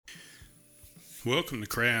Welcome to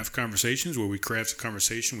Craft Conversations, where we craft a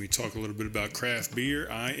conversation. We talk a little bit about craft beer.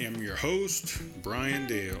 I am your host, Brian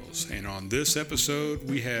Dales, and on this episode,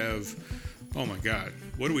 we have, oh my God,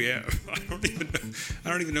 what do we have? I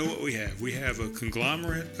don't even know what we have. We have a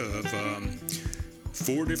conglomerate of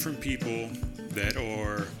 4 different people that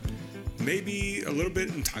are maybe a little bit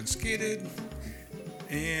intoxicated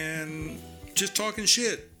and just talking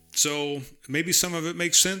shit. So maybe some of it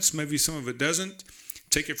makes sense, maybe some of it doesn't.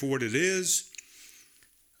 Take it for what it is.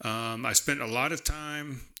 I spent a lot of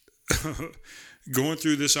time going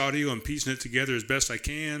through this audio and piecing it together as best I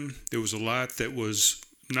can. There was a lot that was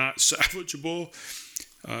not salvageable.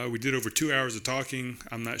 We did over 2 hours of talking.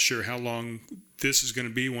 I'm not sure how long this is going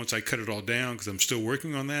to be once I cut it all down because I'm still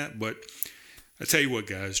working on that. But I tell you what,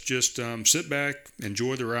 guys, just sit back,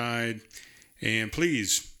 enjoy the ride, and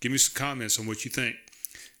please give me some comments on what you think.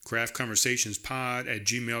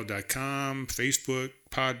 craftconversationspod@gmail.com, Facebook,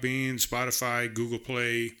 Podbean, Spotify, Google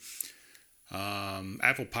Play,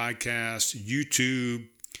 Apple Podcasts, YouTube,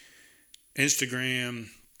 Instagram.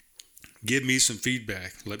 Give me some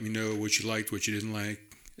feedback. Let me know what you liked, what you didn't like,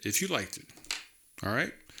 if you liked it. All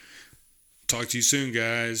right? Talk to you soon,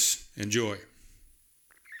 guys. Enjoy.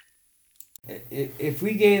 If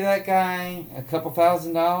we gave that guy a couple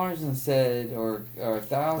 $1,000 and said, or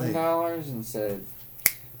 $1,000 and said,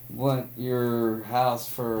 want your house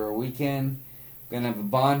for a weekend, gonna have a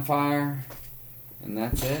bonfire, and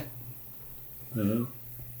that's it. Uh-huh.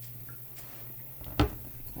 I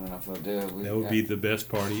don't know if we'll do it. That would be the best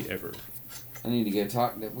party ever. We need to go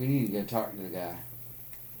talk to the guy.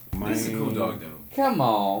 This is a cool dog, though. Come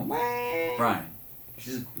on, man. Brian,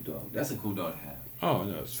 she's a cool dog. That's a cool dog to have. Oh,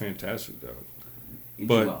 no, it's fantastic, dog. You do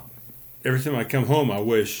But well. every time I come home, I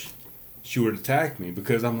wish she would attack me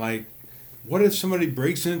because I'm like, what if somebody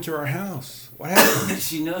breaks into our house? What happens?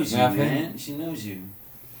 She knows you, Nothing. man. She knows you.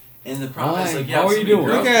 And the problem is, like, How are you doing?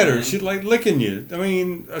 Look at her. She's like licking you. I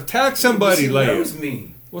mean, attack somebody, She like. knows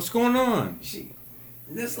me. What's going on?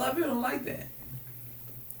 There's a lot of people don't like that.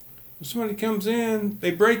 If somebody comes in, they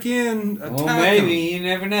break in, attack Well, maybe. them. You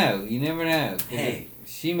never know. You never know. Hey.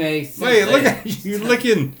 She may... Wait, look at you. You're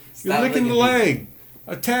licking Stop the licking leg.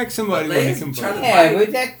 Attack somebody But when they legs, come try by. to- Yeah, but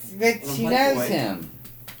Well, she like knows what? him.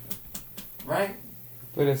 Right?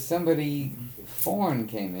 But if somebody foreign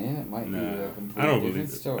came in, it might be a No, completely I don't different believe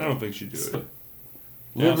it. story. I don't think she'd do it.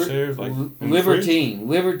 Liber- Downstairs, like, in the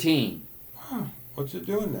libertine. Huh, what's it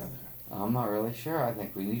doing down there? I'm not really sure. I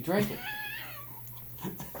think we need to drink it.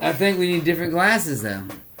 I think we need different glasses, though.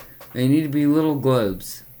 They need to be little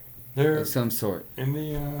globes They're of some sort. in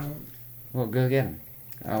the, Well, go get them.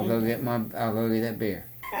 I'll go get that beer.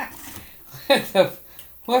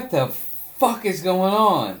 What the fuck is going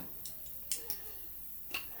on?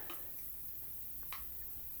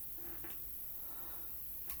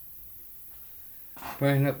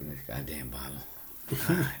 Bring up this goddamn bottle.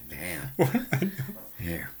 God damn.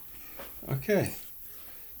 Here. okay.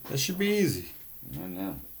 That should be easy. I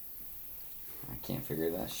know. I can't figure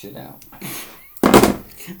that shit out.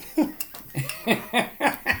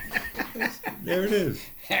 There it is.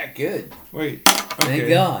 Yeah, good. Wait. Okay. Thank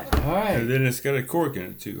God. All right. And then it's got a cork in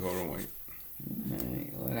it too. Hold on, wait.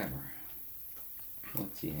 Alright, whatever.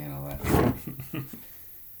 Let's you handle that.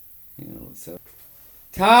 So.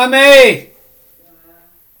 Tommy!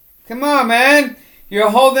 Come on, man. You're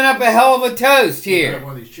holding up a hell of a toast here.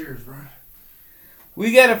 One of these chairs, Brian.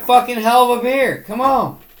 We got a fucking hell of a beer. Come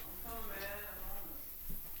on.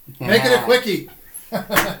 Make it a quickie.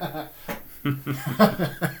 What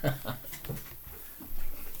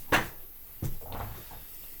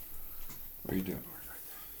are you doing?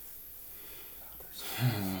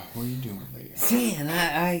 What are you doing, lady? See, and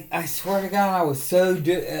I swear to God, I was so...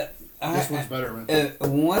 This one's better, man.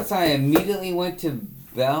 Once I immediately went to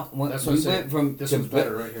Bell... That's what I said. This one's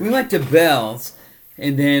better right here. We went to Bell's,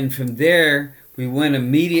 and then from there, we went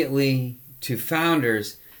immediately to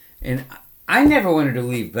Founders, and I never wanted to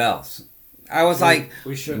leave Bell's. I was like,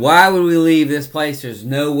 we should. why would we leave this place? There's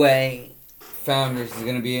no way Founders is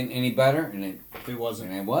going to be any better, and it wasn't.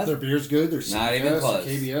 And it wasn't. Their beer's good. Their Not even close.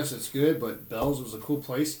 KBS, it's good, but Bell's was a cool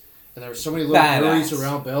place. And there were so many little breweries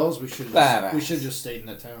around Bell's. We should just stayed in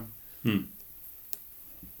that town.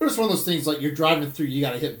 But it's one of those things like you're driving through, you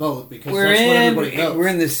got to hit both because that's what everybody knows. We're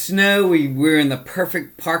in the snow. We're in the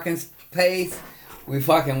perfect parking space. We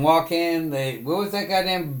fucking walk in. What was that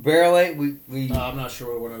goddamn barrel aged? I'm not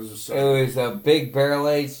sure what it was. It was a big barrel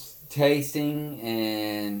aged tasting,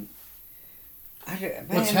 and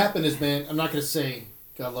what's happened is, man, I'm not going to say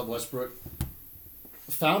God love Westbrook.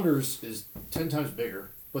 Founders is 10 times bigger,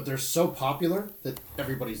 but they're so popular that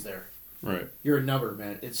everybody's there. Right. You're a number,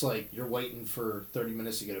 man. It's like you're waiting for 30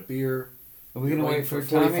 minutes to get a beer. Are we gonna wait for 45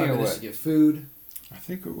 Tommy or minutes what? to get food. I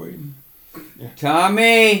think we're waiting.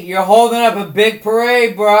 Tommy, you're holding up a big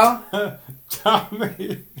parade, bro.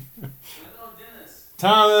 Tommy.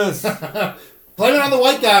 Thomas. Blame it on the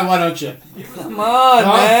white guy, why don't you? Come on,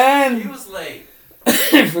 man. He was late. For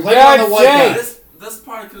Blame it on God's the white guy. sake. This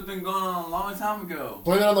party could have been going on a long time ago.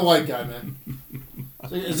 Blame it on the white guy, man.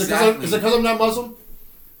 So is Exactly. it because I'm not Muslim?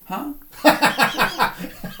 Huh?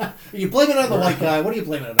 You blame it on the white guy. What are you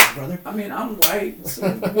blaming it on, brother? I mean, I'm white. So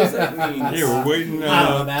what does that mean? Yeah, we're waiting. I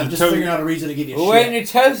don't know, man. I'm to just toast- figuring out a reason to give you We're shit. waiting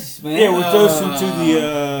to toast, man. Yeah, we're toasting to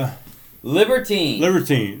the Libertine.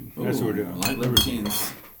 Libertine. That's what we're Ooh, doing. I like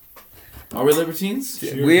libertines. Are we libertines?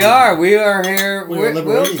 We are here. We're We'll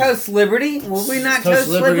liberating. toast liberty. Will we not toast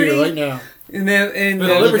liberty liberty? right now. And the But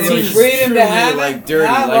a libertine is freedom truly to have like it? dirty.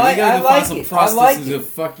 I Like we gotta go like find some it. I prostitutes like and it. go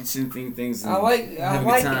fucking shit things. And I like have a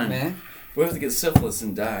good it, time. man. We have to get syphilis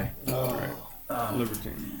and die.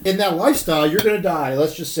 Libertine. In that lifestyle, you're going to die,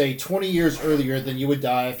 let's just say, 20 years earlier than you would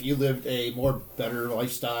die if you lived a more better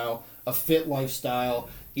lifestyle, a fit lifestyle,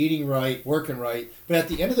 eating right, working right. But at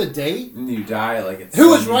the end of the day, And you die like it's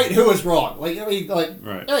who was right, who was wrong? Like, I mean,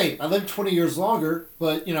 Right. hey, I lived 20 years longer,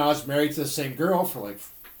 but, I was married to the same girl for like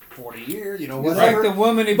 40 years, It's whatever. like the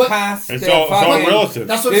woman who But- passed It's the all fucking relative.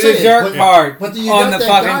 That's what the I'm saying. dessert But- cart but you on got the that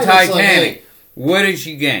fucking guy that's like, Titanic. hey, What did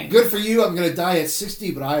she gain? good for you, I'm going to die at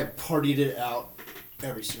 60, but I partied it out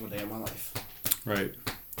every single day of my life. Right.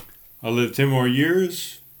 I lived 10 more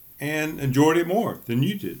years and enjoyed it more than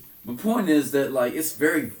you did. The point is that like it's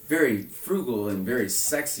very, very frugal and very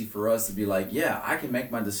sexy for us to be like, yeah, I can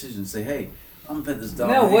make my decision. Say, hey, I'm gonna pet this dog.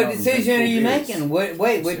 No, hang what out and decision drink are you 4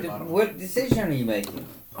 beers. making? What decision are you making?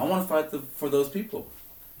 I want to fight for those people.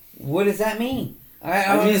 What does that mean?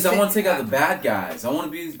 I mean, I want to take out the bad guys. I want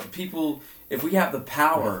to be people. If we have the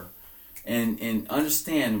power and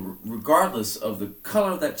understand, regardless of the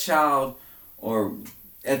color of that child or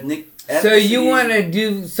ethnic. So you want to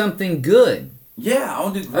do something good? Yeah, I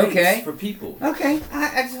want to do great for people. Okay,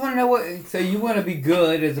 I just want to know what. So you want to be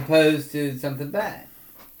good as opposed to something bad?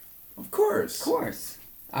 Of course. Of course.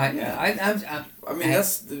 I mean, that's. I mean,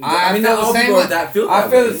 feel not all the same people way. are that feel I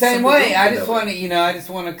that feel way. the same Some way. people I feel just that want way. to, I just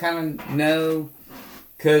want to kind of know,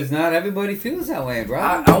 because not everybody feels that way, bro.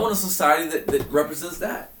 I want a society that represents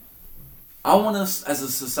that. I want us as a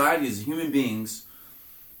society, as human beings,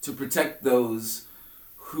 to protect those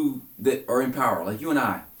that are in power, like you and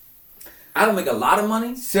I. I don't make a lot of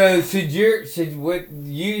money. So should what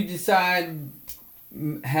you decide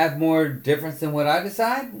have more difference than what I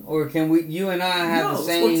decide, or can you and I have No, the let's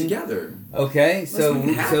same? work together. Okay, Let's so make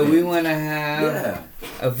it happen. we want to have Yeah.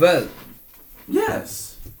 a vote.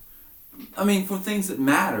 Yes. I mean, for things that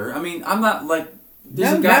matter. I mean, I'm not like.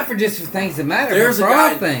 There's No, a guy, not for just for things that matter. There's but a for guy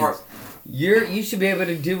all in things. Park- You should be able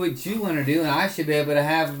to do what you want to do, and I should be able to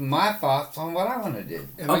have my thoughts on what I want to do.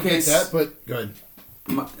 And I Okay, get that, but go ahead.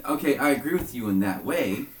 Okay, I agree with you in that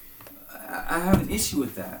way. I have an issue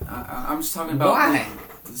with that. I'm just talking about Why?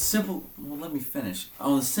 the simple. Well, let me finish.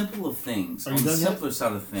 On the simple of things, Are on you the done yet? simpler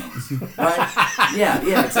side of things, right?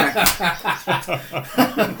 Yeah, exactly.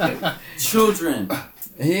 Children,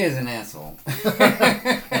 He is an asshole.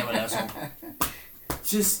 Damn it, asshole.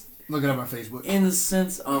 just Look it up on Facebook. in the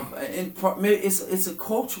sense of, maybe it's a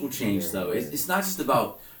cultural change though. It's not just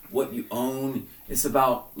about what you own. It's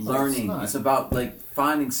about learning. not. It's about like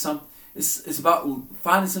finding some. It's about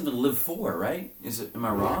finding something to live for, right? Am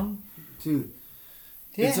I wrong? Dude,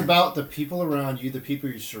 Yeah. it's about the people around you, the people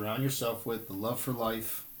you surround yourself with, the love for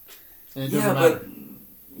life. And it doesn't Yeah, matter. but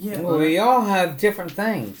yeah, Well, we all have different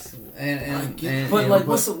things, I and get- and, but and- like,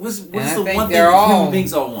 what's the I one think thing that they're all human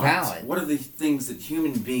beings all want? valid. What are the things that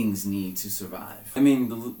human beings need to survive? I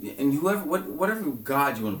mean, and whatever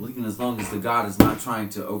God you want to believe in, as long as the God is not trying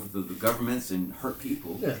to overthrow the governments and hurt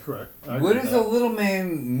people. Yeah, correct. I what agree does with a little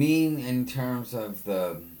man mean in terms of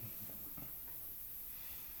the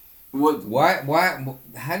What? why?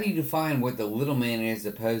 How do you define what the little man is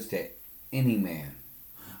opposed to any man?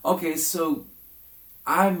 Okay, so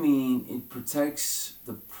I mean, it protects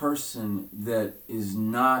the person that does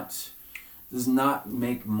not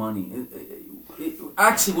make money.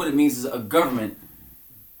 Actually, what it means is a government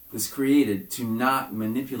is created to not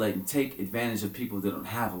manipulate and take advantage of people that don't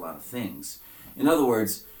have a lot of things. In other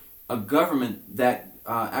words, a government that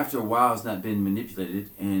after a while has not been manipulated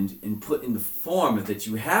and put in the form that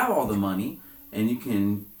you have all the money and you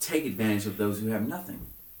can take advantage of those who have nothing.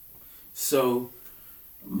 So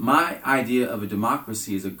my idea of a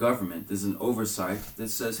democracy is a government. There's an oversight that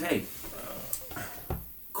says, hey,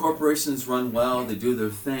 corporations run well, they do their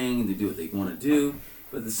thing, they do what they want to do,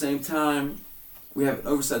 but at the same time, we have an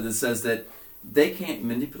oversight that says that they can't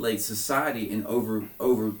manipulate society and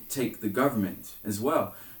overtake the government as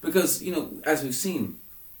well. Because, as we've seen,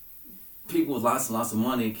 people with lots and lots of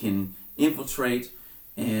money can infiltrate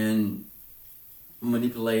and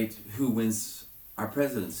manipulate who wins our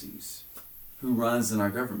presidencies, who runs in our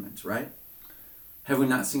government, right? Have we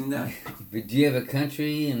not seen that? But do you have a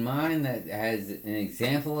country in mind that has an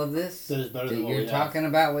example of this? That is better than that what you're we talking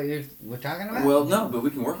have. about. We're talking about. Well, no, but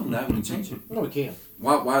we can work on that. We can change it. No, we can't.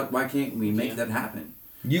 Why can't we make that happen?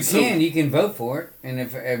 You can vote for it, and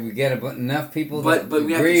if we get enough people but that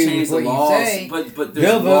we have to agree change with the what laws. you say, But they'll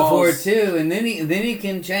there's vote for it laws, too, and then you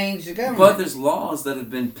can change the government. but there's laws that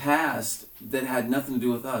have been passed that had nothing to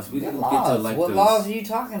do with us. We What didn't laws? get to elect What those. laws are you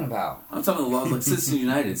talking about? I'm talking about laws like Citizens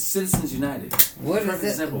United. Citizens United. What Perfect is it?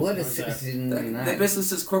 example. What is What's that? Citizens That United? basically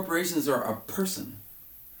says corporations are a person.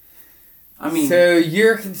 I mean, So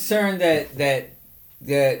you're concerned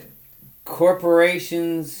that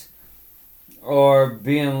corporations are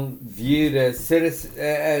being viewed as citizens,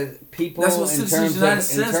 as people. that's what in Citizens terms United of,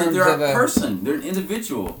 says, in that terms they're of a person. They're an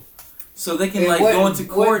individual. So they can And go into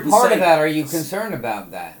court what and part say... of that are you concerned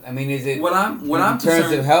about that? I mean, is it What I'm in terms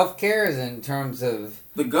concerned... of healthcare? Is it in terms of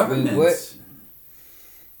the government. what-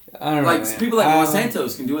 I don't know, Like, man. people like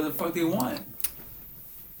Monsanto's can do whatever the fuck they want.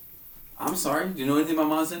 I'm sorry, do you know anything about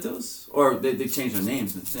Monsanto's? Or they changed their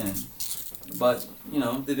names since then. But,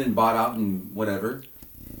 they've been bought out and whatever.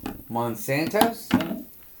 Monsanto's?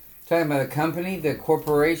 Talking about a company, the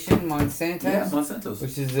corporation, Monsanto's? Yeah, Monsanto's.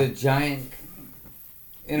 Which is a giant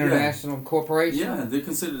international corporation? Yeah, they're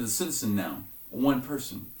considered a citizen now. One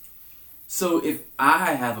person. So if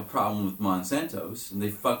I have a problem with Monsanto's and they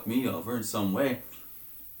fuck me over in some way,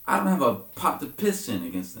 I don't have a pot to piss in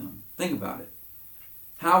against them. Think about it.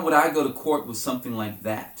 How would I go to court with something like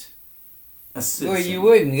that? A citizen. Well, you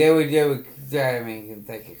wouldn't. They would. I mean,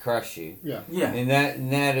 they could crush you. Yeah. Yeah.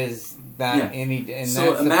 And that is not any. And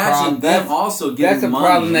So that's imagine them also getting That's a money.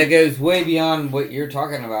 problem that goes way beyond what you're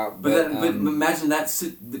talking about. But imagine that.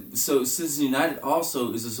 So Citizens United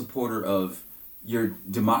also is a supporter of your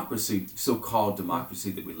democracy, so-called democracy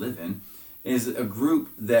that we live in, is a group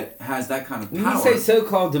that has that kind of power. When you say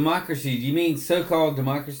so-called democracy, do you mean so-called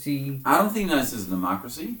democracy? I don't think this is a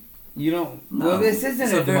democracy. You don't. No. Well, this isn't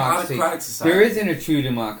It's a a very democracy. autocratic society. There isn't a true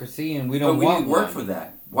democracy, and we don't But we want need to work one. for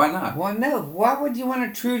that. Why not? Well, no. Why would you want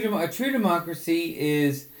a true democracy?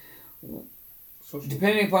 Is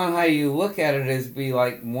depending upon how you look at it, is be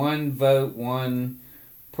like one vote, one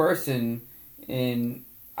person, and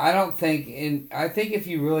I don't think. I think if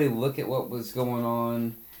you really look at what was going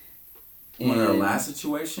on. In our last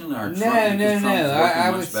situation, our No. I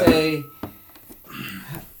would say,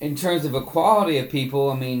 in terms of equality of people,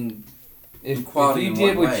 I mean, if you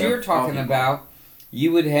did what you're talking about,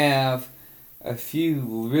 you would have a few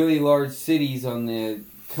really large cities on the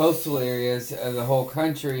coastal areas of the whole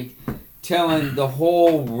country telling the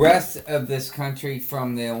whole rest of this country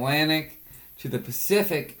from the Atlantic to the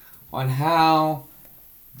Pacific on how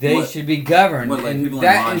they should be governed. Like and people in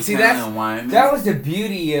that, Montana and see, and Wyoming? that was the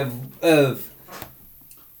beauty of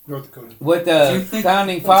North Dakota. what the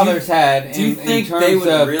founding fathers had Do you in think terms they would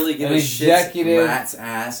of really give an a shit's executive rat's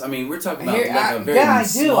ass? I mean, we're talking about Here, like a very I do.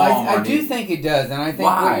 small I do market. think it does, and I think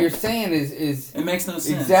Why? what you're saying is It makes no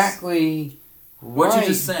sense. exactly What right. you're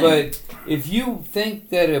just saying. But if you think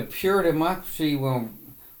that a pure democracy will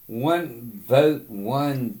one vote,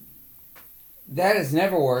 that has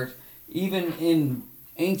never worked. Even in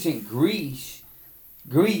ancient Greece,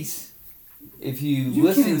 if you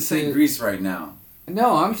listen can't even to say Greece right now.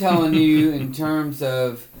 No, I'm telling you in terms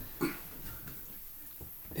of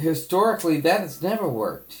historically that has never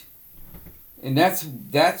worked. And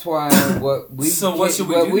that's why what we So what should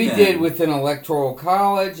we do then? did with an electoral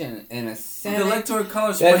college and a senate The electoral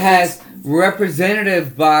college that has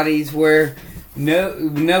representative bodies where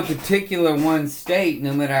no particular one state,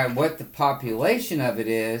 no matter what the population of it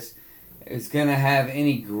is going to have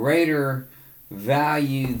any greater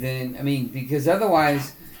value than, because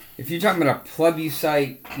otherwise, if you're talking about a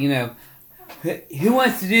plebiscite, who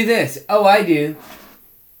wants to do this? Oh, I do.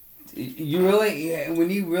 You really, when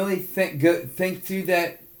you really think through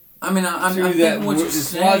that. I'm thinking what you're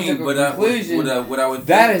saying, but what I would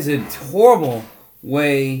that is a horrible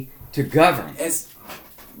way to govern.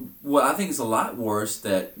 I think it's a lot worse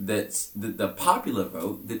that's the popular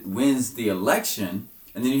vote that wins the election,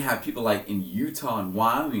 and then you have people like in Utah and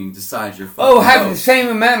Wyoming decide your fucking have vote. the same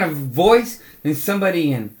amount of voice than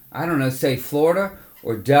somebody in, I don't know, say Florida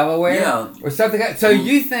or Delaware or something like that. So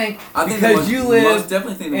you think you live most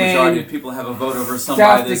definitely think the majority of people have a vote over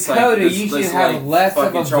somebody South Dakota, you should have less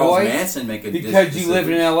of a Charles voice Manson make a because you live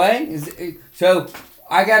in LA. So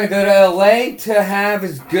I got to go to LA to have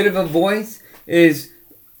as good of a voice is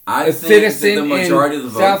a citizen the majority of the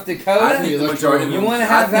vote, South Dakota. I think the majority of you want to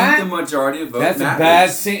have that? the majority of vote That's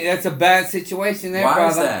matters. That's a bad situation there, Why brother.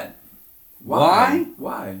 is that? Why?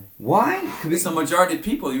 Why? It's the majority of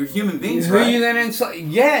people. You're human beings, Who right? are you going to enslave?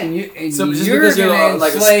 Yeah, and So just you're because you're going to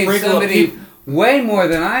like a enslave sprinkle of somebody people- way more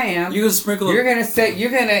than I am. You're gonna sprinkle. You're gonna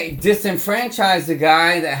disenfranchise the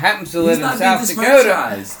guy that happens to live in not South being Dakota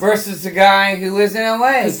disfranchised. versus the guy who lives in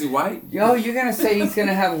LA. Is he white? Yo, you're gonna say he's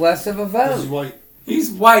gonna have less of a This is vote. white.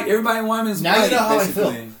 He's white. Everybody in Wyoming's Now you white. know how I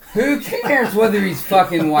basically. feel. Who cares whether he's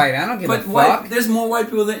fucking white? I don't give a But white, fuck. there's more white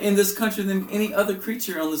people in this country than any other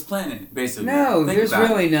creature on this planet, basically. No, Think there's about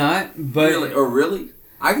really it. not. But Really?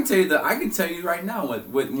 I can tell you that. I can tell you right now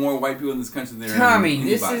with more white people in this country than there are Tommy, anybody.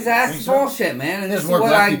 this is ass bullshit, man. And this There's is more what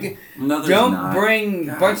black I people. No, there's don't not. bring a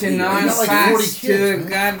God, bunch of you got non-facts like 40 to kids,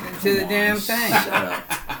 the damn thing. Shut up.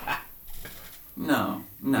 No.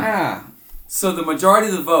 Ah, So the majority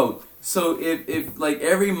of the vote. So if like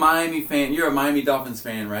every Miami fan, you're a Miami Dolphins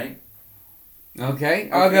fan, right? okay.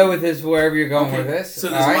 I'll go with this wherever you're going Okay. with this. So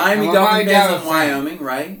there's All right? Miami I'm a Dolphins fans Dolphins in fan. Wyoming,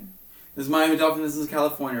 right? There's Miami Dolphins in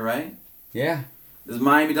California, right? Yeah, There's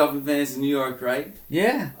Miami Dolphins fans in New York, right?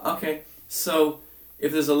 yeah. Okay. So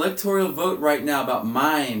if there's electoral vote right now about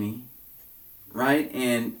Miami, right,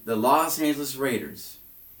 and the Los Angeles Raiders.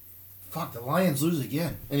 Fuck, the Lions lose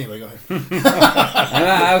again. Anyway, go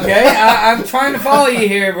ahead. Okay, I'm trying to follow you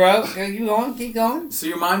here, bro. Keep going. So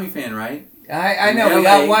you're a Miami fan, right? I know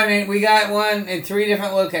In we got one in 3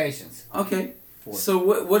 different locations. Okay. 4. So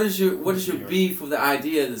what is your beef with the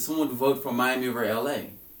idea that someone would vote for Miami over LA?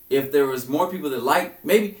 If there was more people that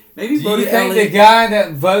maybe Do you voted think LA. the guy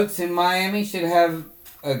that votes in Miami should have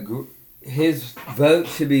his vote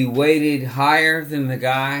should be weighted higher than the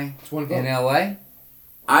guy It's one in vote. LA?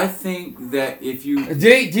 I think that if you Do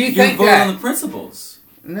you think vote that? on the principles,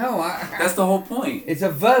 No, that's the whole point. it's a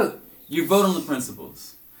vote. You vote on the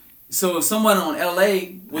principles. So if someone on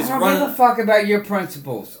LA was I don't running, give a fuck about your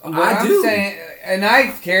principles. What I I'm do. saying, and I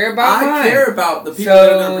care about mine. I care about the people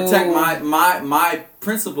that are going to protect my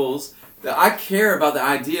principles. That I care about the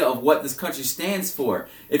idea of what this country stands for.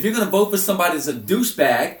 If you're going to vote for somebody that's a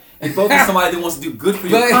douchebag and vote for somebody that wants to do good for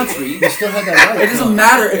your country, You still have that right. it doesn't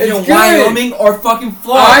matter if you're in It's good. Wyoming or fucking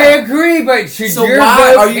Florida. I agree, but should So your why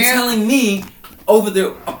vote are you count? telling me over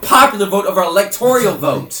a popular vote over an electoral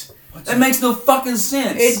vote? That makes no fucking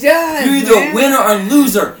sense. It does. You're either man. a winner or a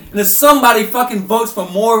loser. And if somebody fucking votes for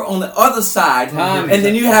more on the other side, Tommy. and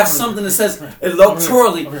then you have something that says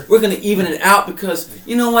electorally, we're going to even it out because,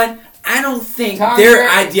 you know what? I don't think Tommy, their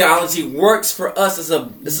ideology works for us as a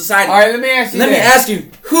society. All right, let me ask you. Let me this. ask you,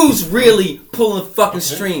 who's really pulling fucking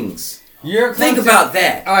strings? Your Think concept- about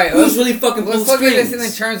that. All right, who's really fucking pulling Let's look strings? at this in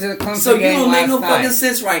the terms of the Clemson So you game don't make no last night. fucking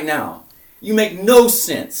sense right now. You make no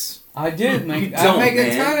sense. I do make. You I don't, make a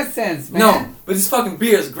man. ton of sense, man. No, but this fucking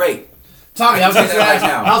beer is great. Tommy, how's Say that right that,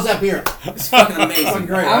 now. how's that beer? It's fucking amazing.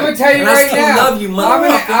 Great. I'm gonna tell you And I right still now. love you,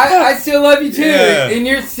 motherfucker. I still love you too, Yeah. and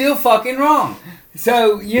you're still fucking wrong.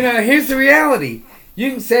 So here's the reality.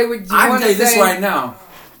 You can say what you I can want tell to you this say, right now.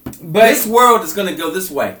 but This world is going to go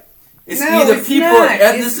this way. It's No, either it's people not. of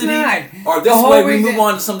It's ethnicity not. or The this whole way we reason- move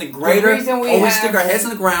on to something greater, reason we or we have- stick our heads in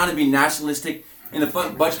the ground and be nationalistic and a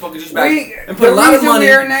bunch of fucking we, douchebags and the put a lot of reason money.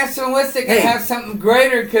 we are nationalistic Hey, and have something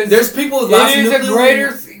greater because There's people with lots it of is a nuclear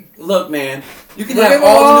greater. Look, man, you can Look have at the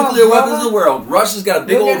all the laws, nuclear weapons brother. in the world. Russia's got a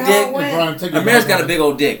big Look old at how it dick. went. Brian, take your America's dog got a big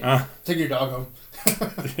old dick. home. Take your dog home.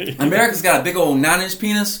 America's got a big old 9-inch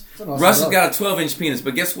penis. an awesome Russia's dog. got a 12-inch penis.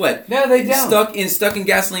 But guess what? No, they don't. Stuck in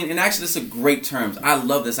gasoline. And actually, this is a great term. I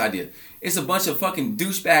love this idea. It's a bunch of fucking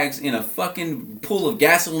douchebags in a fucking pool of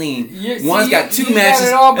gasoline. One's got 2 you matches, got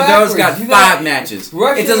it all and the other's got backwards. 5 matches.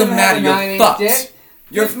 Russia It doesn't doesn't matter. have a You're 9-inch fucked. dick.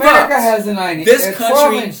 You're America fucked. has a 9-inch. This a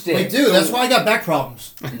country- 12-inch dick. We do. That's why I got back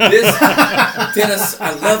problems. This, Dennis,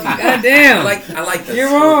 I love you. God damn. I like this. You're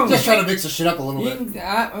wrong. Just trying to mix the shit up a little You bit.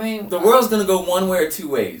 can- I mean, The world's gonna go one way or 2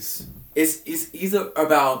 ways. It's either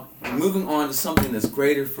about moving on to something that's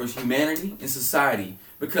greater for humanity and society,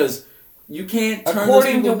 because you can't turn those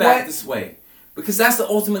According people to back what? this way. Because that's the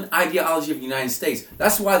ultimate ideology of the United States.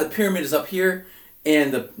 That's why the pyramid is up here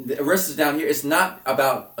and the rest is down here. It's not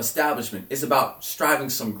about establishment. It's about striving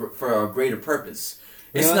for a greater purpose.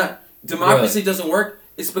 It's Really? not democracy doesn't work.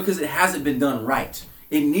 It's because it hasn't been done right.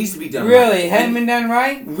 It needs to be done right. really, it hadn't And been done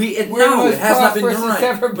right? no, the it has not been most done prosperous it's right.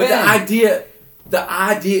 ever But been. the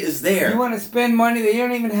idea is there. You want to spend money that you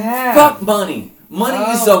don't even have. Fuck money.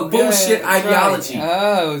 Money is a bullshit good. That's ideology. Right.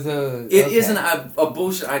 Oh, so It okay. isn't a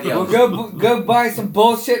bullshit Well, ideology. go buy some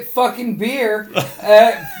bullshit fucking beer.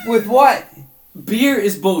 With what? Beer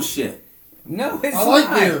is bullshit. No, it's I like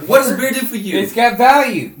not. beer. What does beer do for you? It's got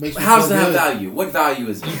value. How does it have value? What value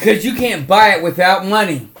is it? Because you can't buy it without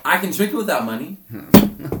money. I can drink it without money.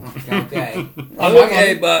 Okay.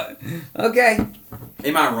 Okay, but okay.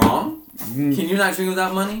 Am I wrong? Can you not drink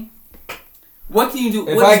without money? What can you do?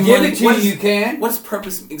 If what I is give money, it to you, you can. What's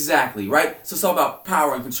purpose exactly? Right. So it's all about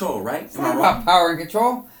power and control, right? It's not about power and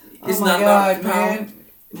control. It's oh not my God, about power. man.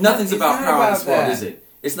 Nothing's It's about not power in about this world, that. is it?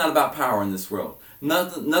 It's not about power in this world.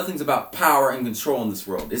 Nothing's about power and control in this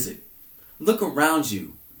world, is it? Look around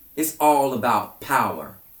you. It's all about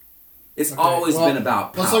power. It's always been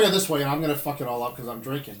about power. Let's look at it this way, and I'm going to fuck it all up because I'm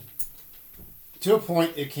drinking. To a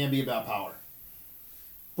point, it can be about power.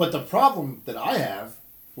 But the problem that I have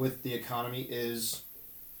with the economy is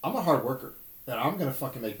I'm a hard worker. And I'm going to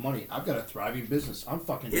fucking make money. I've got a thriving business. I'm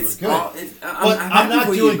fucking doing good. I'm not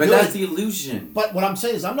doing good. But that's the illusion. But what I'm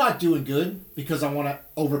saying is I'm not doing good because I want to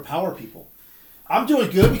overpower people. I'm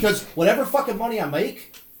doing good because whatever fucking money I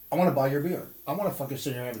make, I want to buy your beer. I want to fucking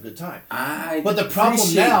sit here and have a good time. But the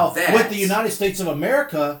problem now with the United States of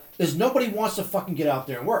America is nobody wants to fucking get out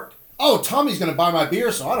there and work. Oh, Tommy's going to buy my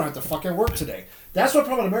beer so I don't have to fucking work today. That's what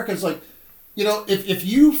problem in America is like. You know, if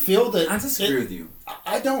you feel that... I disagree with you.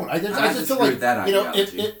 I don't. I just feel like, you know,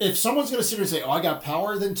 if someone's going to sit here and say, oh, I got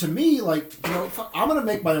power, then to me, like, you know, I'm going to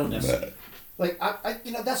make my own destiny. Like,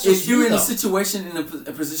 you know, that's just if you're in a situation, in a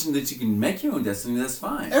position that you can make your own destiny, that's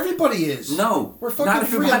fine. Everybody is. No. We're fucking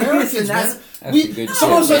free Americans, man.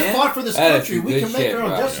 Some of us have fought for this country. We can make our own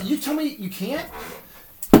destiny. You tell me you can't?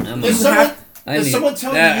 If someone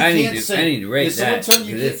tell me you can't sing, I need to rate that. If someone tell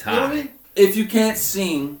you it's can't, you know what I high. mean? If you can't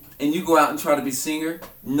sing and you go out and try to be a singer,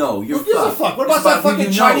 no, you're Who gives a fuck? What about that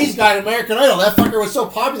fucking Chinese guy in American Idol? That fucker was so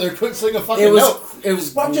popular, he couldn't sing a fucking note. It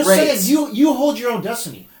was but I'm just great. saying, you hold your own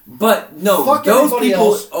destiny. But no, fuck those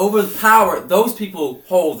people else. overpower. Those people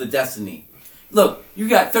hold the destiny. Look, you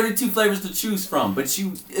got 32 flavors to choose from, but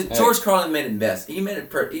George Carlin made it best. He made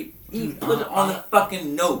it he put it on the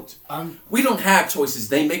fucking note. We don't have choices.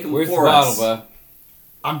 They make them for us. Bud?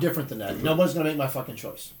 I'm different than that. Nobody's gonna make my fucking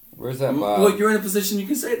choice. Where's that bottle? Well, you're in a position you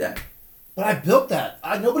can say that. But I built that.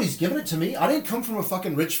 Nobody's giving it to me. I didn't come from a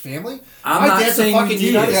fucking rich family. I'm not saying you did.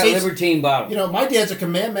 United States Libertine bottle. You know, my dad's a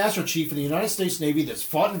command master chief in the United States Navy that's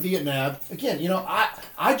fought in Vietnam. Again, you know,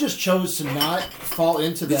 I just chose to not fall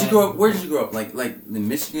into that. Did you grow up? Where did you grow up? Like in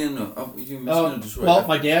Michigan or you in Michigan or Detroit? Well,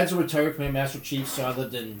 my dad's a retired command master chief, so I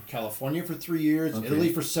lived in California for 3 years,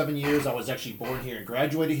 Italy for 7 years. I was actually born here and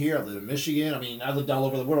graduated here. I lived in Michigan. I mean, I lived all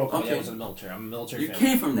over the world. My dad was in the military. I'm a military family. You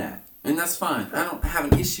came from that. And that's fine. I don't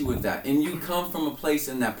have an issue with that. And you come from a place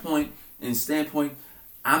in that point and standpoint.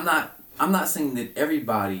 I'm not saying that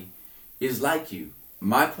everybody is like you.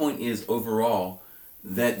 My point is overall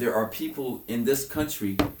that there are people in this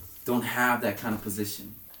country don't have that kind of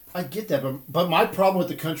position. I get that, but my problem with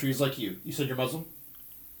the country is like you. You said you're Muslim?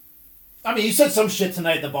 I mean, you said some shit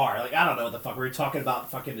tonight at the bar. Like, I don't know what the fuck. We were talking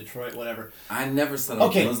about fucking Detroit, whatever. I never said I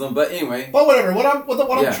was Muslim, but anyway. But whatever. What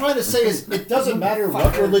I'm trying to say is it doesn't matter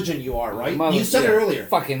what religion you are, right? You said it earlier.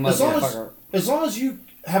 Fucking Muslim. As long as you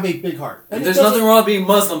have a big heart. And there's nothing wrong with being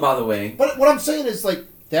Muslim, by the way. But what I'm saying is, like,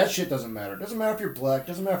 that shit doesn't matter. It doesn't matter if you're black. It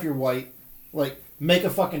doesn't matter if you're white. Like, make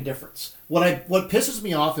a fucking difference. What pisses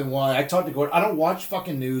me off and why I talk to Gordon, I don't watch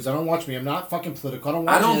fucking news. I don't watch me. I'm not fucking political.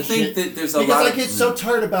 I don't think that there's a lot because I get so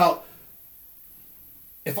tired about...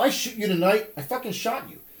 If I shoot you tonight, I fucking shot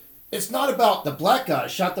you. It's not about the black guy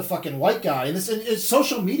shot the fucking white guy. And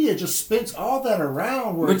social media just spins all that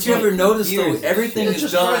around. But you ever noticed, though, everything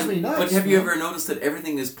is done... But have you ever noticed that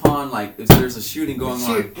everything is pawned, like, if there's a shooting going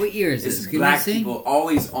on... What year is this? It's black people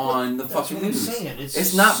always on the fucking news.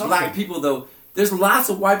 It's not black people, though. There's lots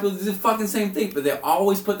of white people that do the fucking same thing, but they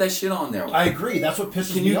always put that shit on there. I agree. That's what pisses me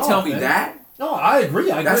off. Can you tell me that? No, I agree.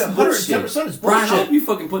 That's 110%. It's bullshit. Brian, I hope you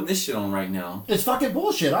fucking putting this shit on right now. It's fucking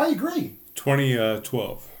bullshit. I agree.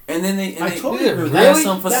 2012. And then they totally agree. have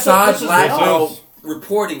some facade black girl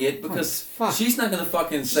reporting it because she's not going to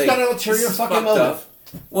fucking say she's got an ulterior fucking motive.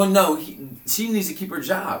 Well, no, she needs to keep her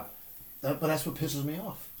job. But that's what pisses me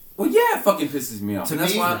off. Well, yeah, it fucking pisses me off. And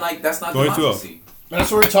that's why I'm like, that's not democracy.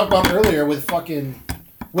 That's what we talked about earlier with fucking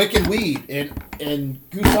Wicked Weed and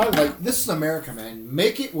Goose Island. Like, this is America, man.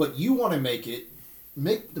 Make it what you want to make it.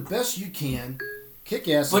 Make the best you can. Kick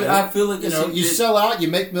ass. But I feel like you sell out, you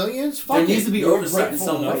make millions. There needs to be oversight in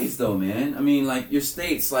some ways, though, man. I mean, like your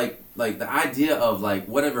states, like the idea of like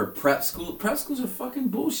whatever prep schools are fucking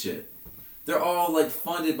bullshit. They're all like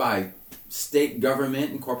funded by state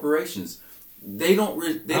government and corporations. They don't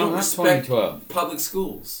respect public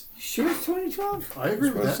schools. Sure, it's 2012. I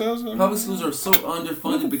agree with that. Public schools are so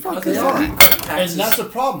underfunded because they are, and that's the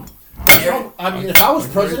problem. I mean, if I was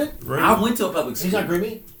president, I went to a public school. He's not agree with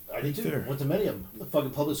me. I did too. There. Went to many of them. The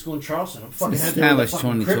fucking public school in Charleston. I'm fucking had That the was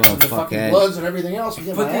fucking 2012, Crips and the fuck fucking that. Bloods and everything else.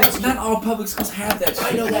 But not all public schools have that shit.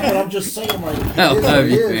 I know that, but I'm just saying, like, it I is love what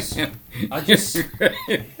it you, is. man. I just,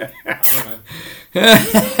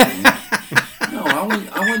 No,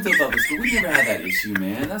 I went to a public school. We never had that issue,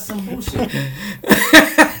 man. That's some bullshit.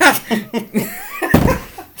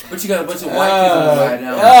 But you got a bunch of white kids on right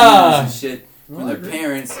now and shit from their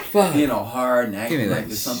parents being all hard and acting like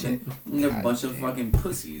there's something. And they're a bunch of fucking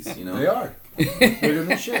pussies, you know. they are bigger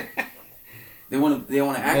than shit. They want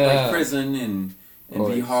to act like prison and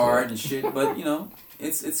be hard and shit, but you know,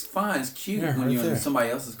 it's fine, it's cute when you're in somebody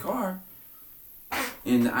else's car.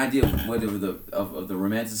 And the idea of whatever of the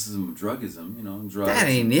romanticism of drugism, you know, drugs. That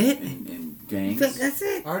ain't it. And gangs. That's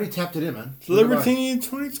it. I already tapped it in, man. Libertine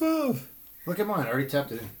 2012. Look at mine. I already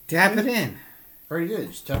tapped it in. Tap it in. I already did.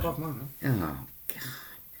 Just tap off mine, man. Oh, God.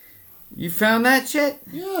 You found that shit?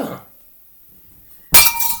 Yeah.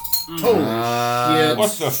 Holy shit.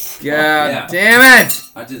 What the f... God Yeah. damn it!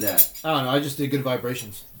 I did that. I don't know. I just did good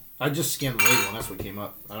vibrations. I just scanned the label and that's what came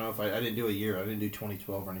up. I don't know if I didn't do a year. I didn't do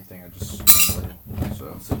 2012 or anything. I just scanned the label. So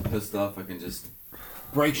I'm so pissed off I can just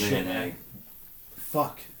break lay shit, an man. egg.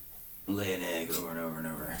 Fuck. Lay an egg over and over and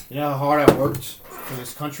over. You know how hard I worked for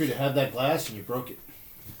this country to have that glass and you broke it.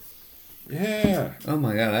 Yeah. Oh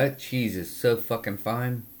my God, that cheese is so fucking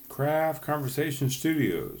fine. Craft Conversation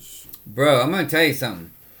Studios. Bro, I'm gonna tell you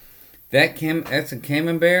something. That's a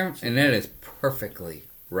camembert, and that is perfectly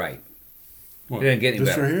right. What? It didn't get any This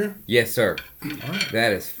better. right here? Yes, sir. Right.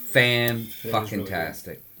 That is really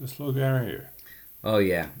tastic. This little guy right here. Oh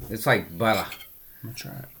yeah, it's like butter. I'm gonna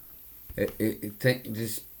try it.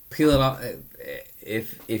 Just peel it off.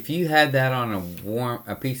 If you had that on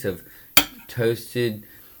a piece of toasted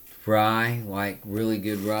rye, like really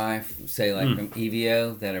good rye, say like from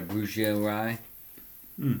EVO, that a Bruges rye.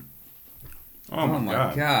 Oh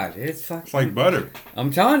my God. It's fucking. It's like butter.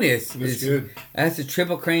 I'm telling you, It's good. That's a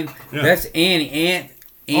triple cream. Yeah. That's Annie.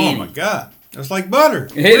 Oh my God. It's like butter.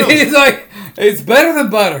 It is like it's better than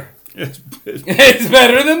butter. It's It's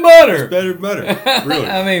better than butter. better than butter. Really.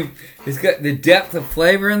 I mean, it's got the depth of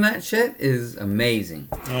flavor in that shit is amazing.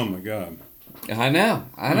 Oh my God. I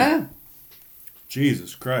know.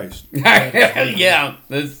 Jesus Christ. Yeah.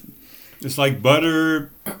 That's, It's like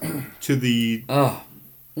butter to the oh.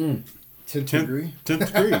 10th degree.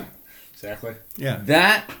 10th degree. Exactly. Yeah.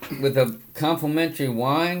 That with a complimentary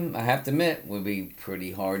wine, I have to admit, would be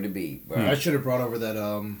pretty hard to beat, bro. I should have brought over that.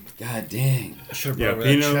 God dang. I should have Yeah, brought over that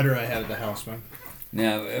Pinot. cheddar I had at the house, man.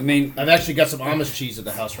 Now, I mean, I've actually got some Amish cheese at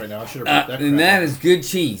the house right now. I should have brought that. and crap that over. is good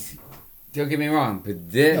cheese. Don't get me wrong,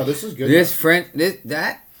 but this, No, this is good. This French,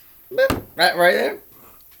 that right there.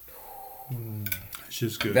 It's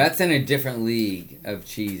just good. That's in a different league of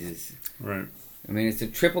cheeses. right. I mean, it's a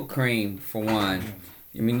triple cream for one.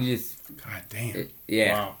 I mean, you just God damn.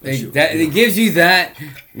 yeah. Wow. It gives you that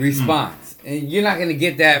response, and you're not going to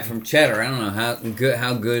get that from cheddar. I don't know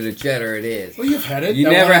how good a cheddar it is. Well, you've had it. You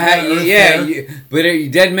That never one had, at Earth yeah. Fair. But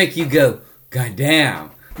it does make you go, God damn,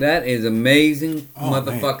 that is amazing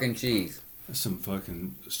motherfucking cheese. That's some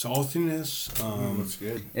fucking saltiness. That's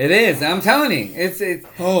good. It is. I'm telling you, it's.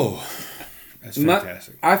 Oh, that's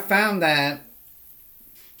fantastic. I found that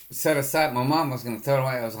set aside. My mom was going to throw it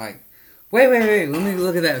away. I was like, wait. Let me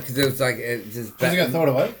look at that because it was like it just. Is it gonna throw it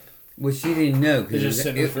away? Well, she didn't know It just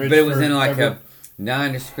sit in the fridge but it was in like forever. a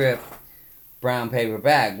nondescript brown paper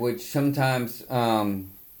bag, which sometimes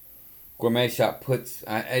Gourmet Shop puts.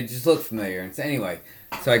 It just looked familiar. And so anyway,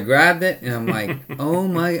 so I grabbed it and I'm like, oh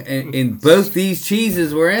my! And both these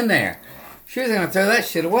cheeses were in there. She was gonna throw that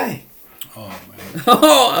shit away. Oh man,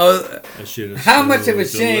 Oh, that shit is how so much of a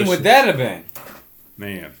shame would delicious. that have been?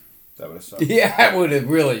 Man. That would have sucked. Yeah, it would have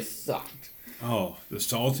really sucked. Oh, the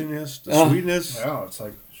saltiness, the Oh. sweetness. Wow, it's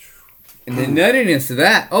like. And the nuttiness of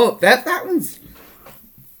that. Oh, that one's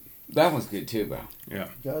good too, bro. Yeah.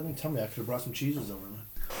 God didn't tell me I could have brought some cheeses over, man.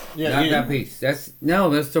 Not that piece. That's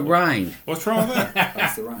the rind. What's wrong with that?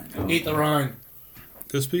 That's the rind. Oh, Eat the rind.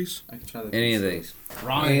 This piece? I can try that. Any of these.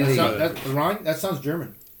 Rind. Really? The rind. That sounds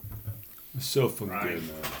German. It's so fucking Right. good,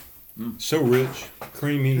 man. So rich,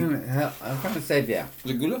 creamy. I'm trying to say, yeah.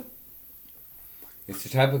 The gula? It's the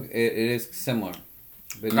type of. It is similar.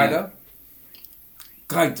 But Kaida?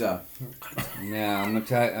 Kaida. Yeah, I'm gonna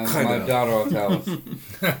tell. My Kinda. daughter will tell us.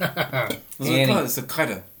 Annie. It's a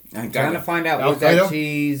kaida. I'm trying to find out Al what that Qaeda?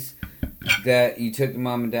 cheese that you took to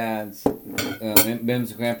mom and dad's,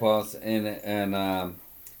 Bim's and grandpa's, and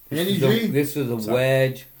Annie G? this was a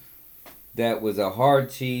wedge that was a hard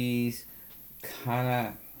cheese, kind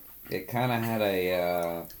of. it kind of had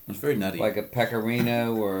a it's very nutty, like a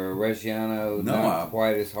pecorino or a Reggiano. No, not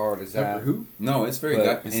quite as hard as that. Who? No, it's very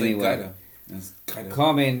But it's anyway, like it's kinda.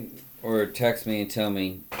 Call me or text me and tell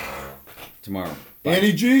me tomorrow. Bye.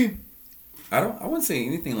 Annie G. I wouldn't say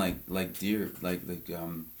anything like deer like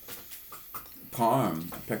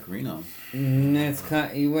parm pecorino. It's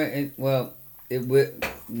kind.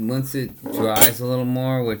 Once it dries a little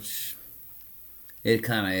more, which it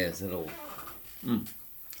kind of is.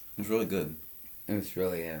 It's really good. It's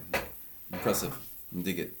really Impressive. I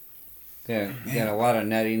dig it. got a lot of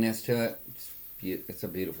nuttiness to it. It's a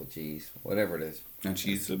beautiful cheese, whatever it is. And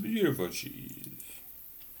cheese. It's a beautiful cheese.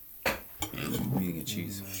 I'm eating a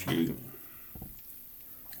cheese. Excuse me.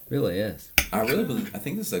 Really is. I really believe. I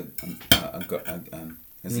think this is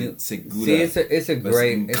it's a Gouda. See, it's a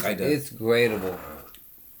great. Gaida. It's gradable.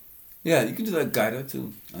 Yeah, you can do that Gaida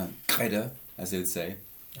too. Gaida, as they would say.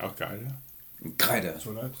 Al Qaeda. Gaida. That's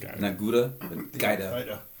what I Not Gouda, but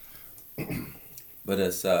Gaida. But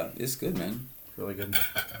it's good, man. Really good.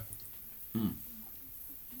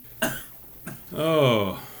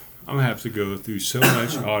 Oh, I'm gonna have to go through so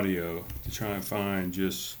much audio to try and find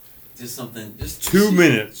just something. Just 2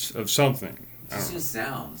 minutes of something. Just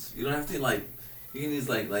sounds. You don't have to like. You can use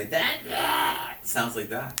like that. Sounds like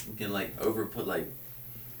that. You can like overput like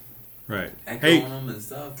Right. echo Hey, on them and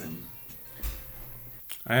stuff. And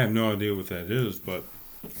I have no idea what that is, but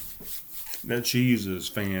that cheese is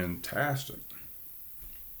fantastic.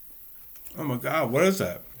 Oh my God, what is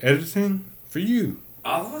that? Editing for you?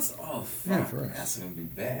 fuck. Yeah, for us. That's gonna be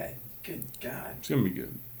bad. Good God. It's gonna be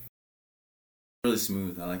good. Really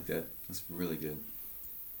smooth. I like that. That's really good.